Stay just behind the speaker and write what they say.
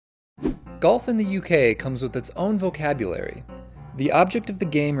Golf in the UK comes with its own vocabulary. The object of the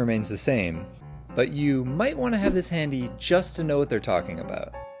game remains the same, but you might want to have this handy just to know what they're talking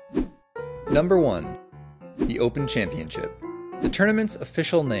about. Number 1. The Open Championship, the tournament's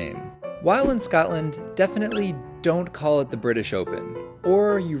official name. While in Scotland, definitely don't call it the British Open,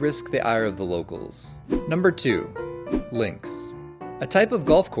 or you risk the ire of the locals. Number 2. Links, a type of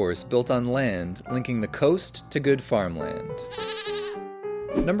golf course built on land linking the coast to good farmland.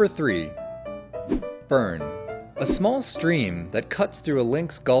 Number 3. Burn, a small stream that cuts through a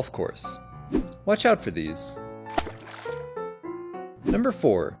links golf course. Watch out for these. Number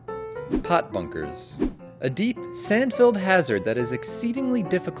 4. Pot bunkers, a deep, sand-filled hazard that is exceedingly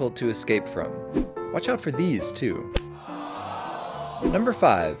difficult to escape from. Watch out for these too. Number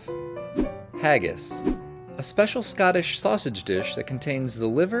 5. Haggis, a special Scottish sausage dish that contains the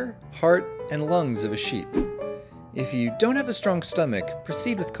liver, heart, and lungs of a sheep. If you don't have a strong stomach,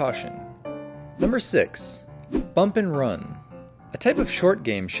 proceed with caution. Number 6. Bump and run, a type of short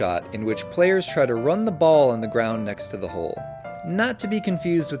game shot in which players try to run the ball on the ground next to the hole. Not to be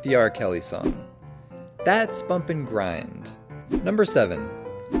confused with the R. Kelly song. That's bump and grind. Number 7.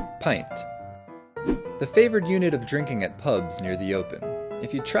 Pint, the favored unit of drinking at pubs near the open.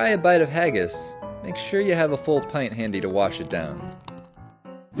 If you try a bite of haggis, make sure you have a full pint handy to wash it down.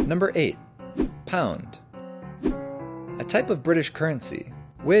 Number 8. Pound, a type of British currency,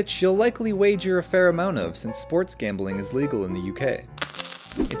 which you'll likely wager a fair amount of since sports gambling is legal in the UK.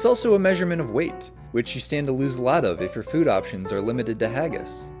 It's also a measurement of weight, which you stand to lose a lot of if your food options are limited to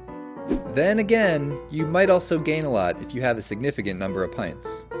haggis. Then again, you might also gain a lot if you have a significant number of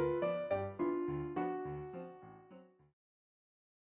pints.